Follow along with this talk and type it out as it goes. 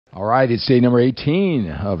All right, it's day number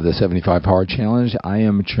 18 of the 75 Hard Challenge. I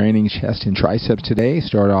am training chest and triceps today.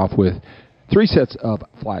 Start off with 3 sets of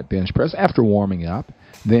flat bench press after warming up.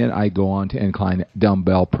 Then I go on to incline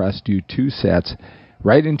dumbbell press, do 2 sets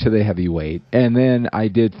right into the heavy weight. And then I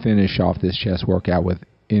did finish off this chest workout with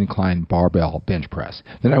incline barbell bench press.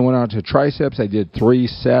 Then I went on to triceps. I did 3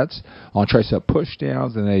 sets on tricep push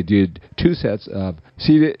downs. And I did 2 sets of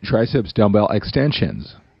seated triceps dumbbell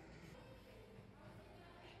extensions.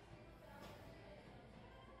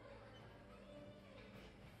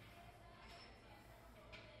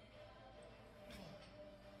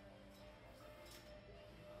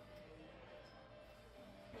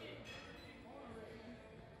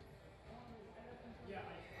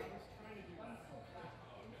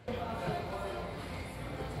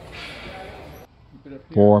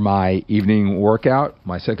 For my evening workout,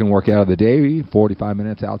 my second workout of the day, 45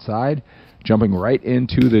 minutes outside, jumping right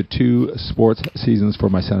into the 2 sports seasons for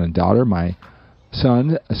my son and daughter. My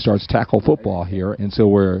son starts tackle football here, and so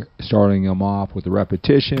we're starting him off with a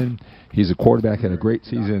repetition. He's a quarterback, had a great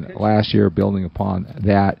season last year, building upon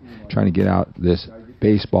that, trying to get out this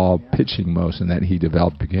baseball pitching motion that he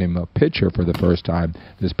developed, became a pitcher for the first time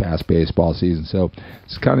this past baseball season. So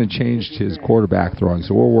it's kind of changed his quarterback throwing,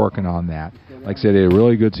 so we're working on that. Like I said, he had a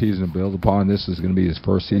really good season to build upon. This is going to be his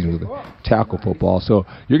first season with tackle football. So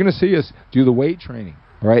you're going to see us do the weight training,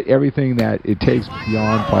 all right? Everything that it takes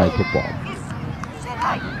beyond flag football.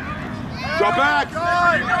 Drop back!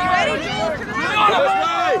 Are you ready, Joel?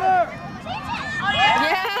 Yeah!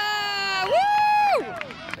 Woo!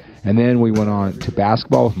 And then we went on to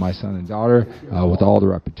basketball with my son and daughter with all the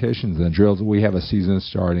repetitions and the drills. We have a season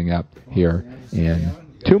starting up here in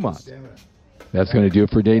 2 months. That's going to do it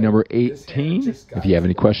for day number 18. If you have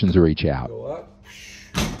any questions, reach out.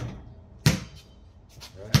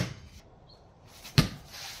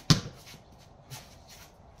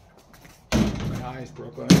 Nice,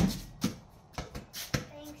 Brooklyn.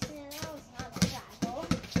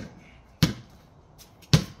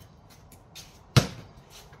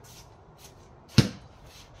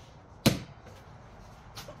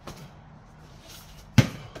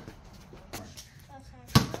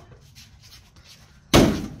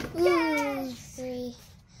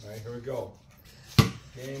 All right, here we go.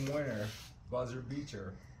 Game winner, buzzer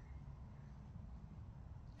beater.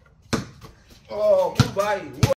 Oh, good body.